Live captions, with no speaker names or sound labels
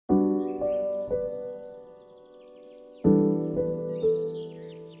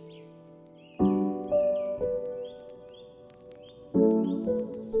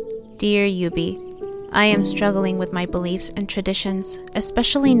Dear Yubi, I am struggling with my beliefs and traditions,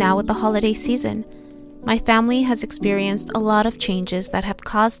 especially now with the holiday season. My family has experienced a lot of changes that have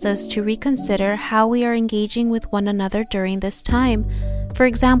caused us to reconsider how we are engaging with one another during this time. For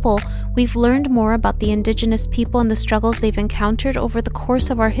example, we've learned more about the indigenous people and the struggles they've encountered over the course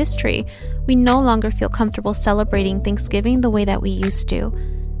of our history. We no longer feel comfortable celebrating Thanksgiving the way that we used to.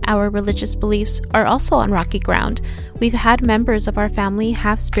 Our religious beliefs are also on rocky ground. We've had members of our family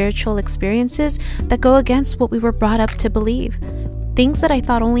have spiritual experiences that go against what we were brought up to believe. Things that I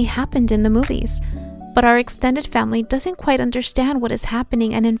thought only happened in the movies. But our extended family doesn't quite understand what is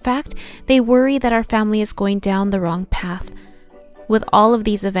happening, and in fact, they worry that our family is going down the wrong path. With all of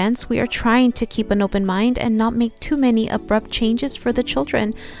these events, we are trying to keep an open mind and not make too many abrupt changes for the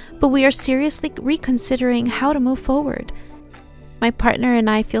children, but we are seriously reconsidering how to move forward. My partner and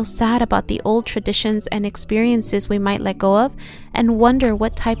I feel sad about the old traditions and experiences we might let go of and wonder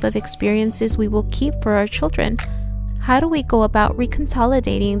what type of experiences we will keep for our children. How do we go about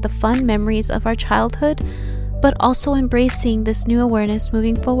reconsolidating the fun memories of our childhood, but also embracing this new awareness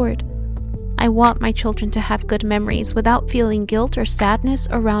moving forward? I want my children to have good memories without feeling guilt or sadness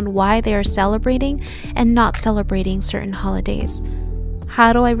around why they are celebrating and not celebrating certain holidays.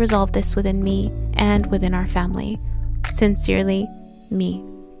 How do I resolve this within me and within our family? Sincerely, me.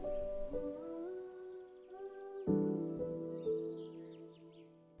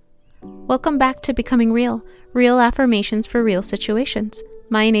 Welcome back to Becoming Real, real affirmations for real situations.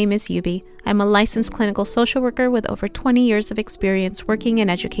 My name is Yubi. I'm a licensed clinical social worker with over 20 years of experience working in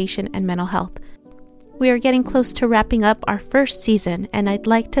education and mental health. We are getting close to wrapping up our first season, and I'd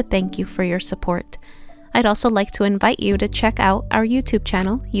like to thank you for your support. I'd also like to invite you to check out our YouTube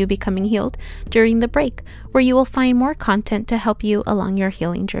channel, You Becoming Healed, during the break, where you will find more content to help you along your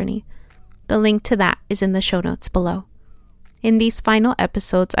healing journey. The link to that is in the show notes below. In these final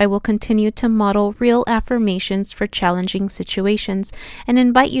episodes, I will continue to model real affirmations for challenging situations and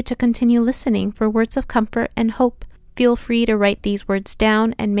invite you to continue listening for words of comfort and hope. Feel free to write these words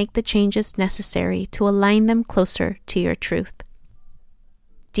down and make the changes necessary to align them closer to your truth.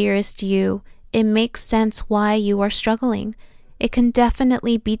 Dearest you, it makes sense why you are struggling. It can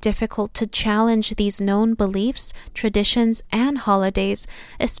definitely be difficult to challenge these known beliefs, traditions, and holidays,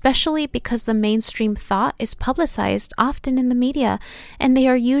 especially because the mainstream thought is publicized often in the media, and they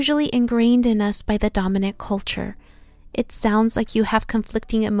are usually ingrained in us by the dominant culture. It sounds like you have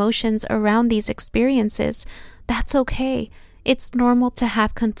conflicting emotions around these experiences. That's okay. It's normal to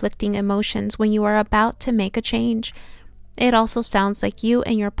have conflicting emotions when you are about to make a change. It also sounds like you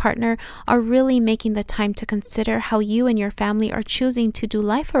and your partner are really making the time to consider how you and your family are choosing to do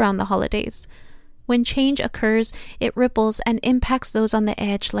life around the holidays. When change occurs, it ripples and impacts those on the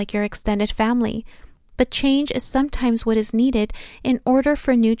edge like your extended family. But change is sometimes what is needed in order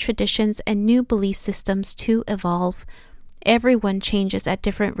for new traditions and new belief systems to evolve. Everyone changes at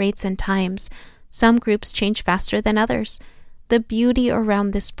different rates and times. Some groups change faster than others. The beauty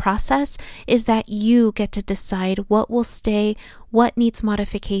around this process is that you get to decide what will stay, what needs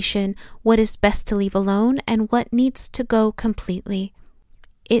modification, what is best to leave alone, and what needs to go completely.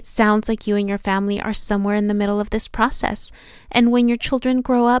 It sounds like you and your family are somewhere in the middle of this process, and when your children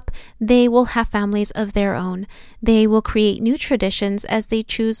grow up, they will have families of their own. They will create new traditions as they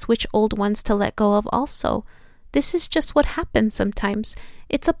choose which old ones to let go of also. This is just what happens sometimes.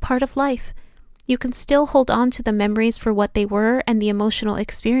 It's a part of life. You can still hold on to the memories for what they were and the emotional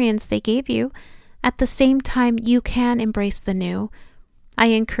experience they gave you. At the same time, you can embrace the new. I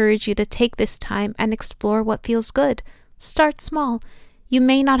encourage you to take this time and explore what feels good. Start small. You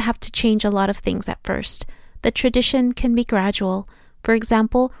may not have to change a lot of things at first. The tradition can be gradual. For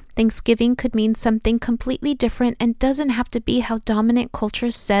example, Thanksgiving could mean something completely different and doesn't have to be how dominant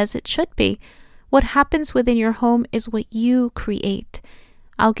culture says it should be. What happens within your home is what you create.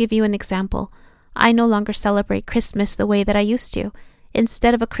 I'll give you an example. I no longer celebrate Christmas the way that I used to.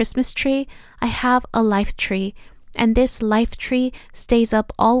 Instead of a Christmas tree, I have a life tree, and this life tree stays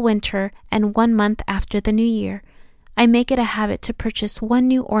up all winter and 1 month after the new year. I make it a habit to purchase one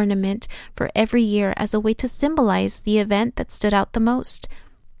new ornament for every year as a way to symbolize the event that stood out the most.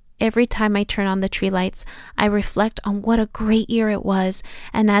 Every time I turn on the tree lights, I reflect on what a great year it was,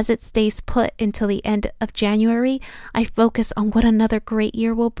 and as it stays put until the end of January, I focus on what another great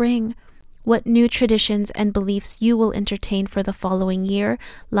year will bring. What new traditions and beliefs you will entertain for the following year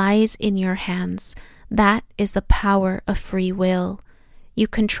lies in your hands. That is the power of free will. You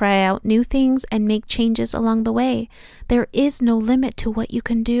can try out new things and make changes along the way. There is no limit to what you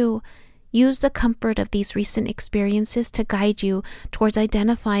can do. Use the comfort of these recent experiences to guide you towards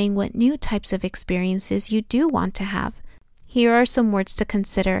identifying what new types of experiences you do want to have. Here are some words to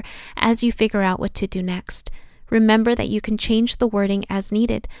consider as you figure out what to do next. Remember that you can change the wording as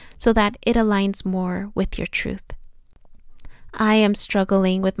needed so that it aligns more with your truth. I am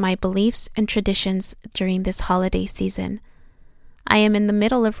struggling with my beliefs and traditions during this holiday season. I am in the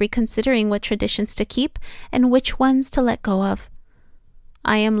middle of reconsidering what traditions to keep and which ones to let go of.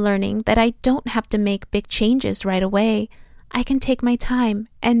 I am learning that I don't have to make big changes right away. I can take my time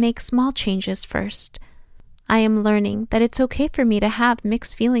and make small changes first. I am learning that it's okay for me to have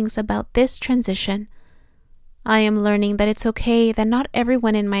mixed feelings about this transition. I am learning that it's okay that not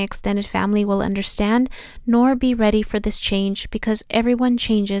everyone in my extended family will understand nor be ready for this change because everyone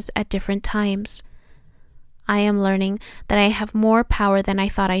changes at different times. I am learning that I have more power than I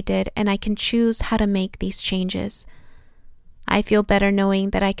thought I did and I can choose how to make these changes. I feel better knowing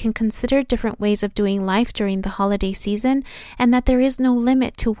that I can consider different ways of doing life during the holiday season and that there is no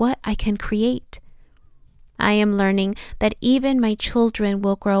limit to what I can create. I am learning that even my children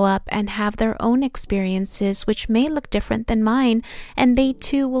will grow up and have their own experiences which may look different than mine, and they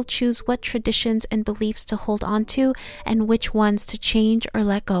too will choose what traditions and beliefs to hold on to and which ones to change or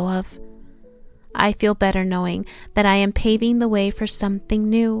let go of. I feel better knowing that I am paving the way for something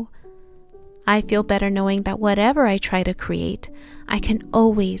new. I feel better knowing that whatever I try to create, I can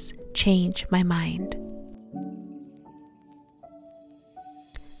always change my mind.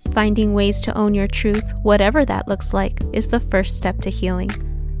 Finding ways to own your truth, whatever that looks like, is the first step to healing.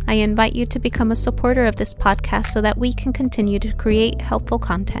 I invite you to become a supporter of this podcast so that we can continue to create helpful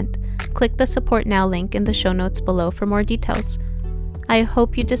content. Click the Support Now link in the show notes below for more details. I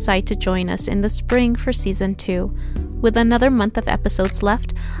hope you decide to join us in the spring for Season 2. With another month of episodes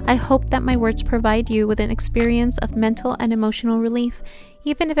left, I hope that my words provide you with an experience of mental and emotional relief,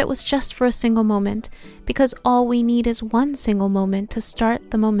 even if it was just for a single moment, because all we need is one single moment to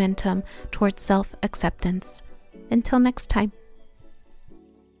start the momentum towards self-acceptance. Until next time.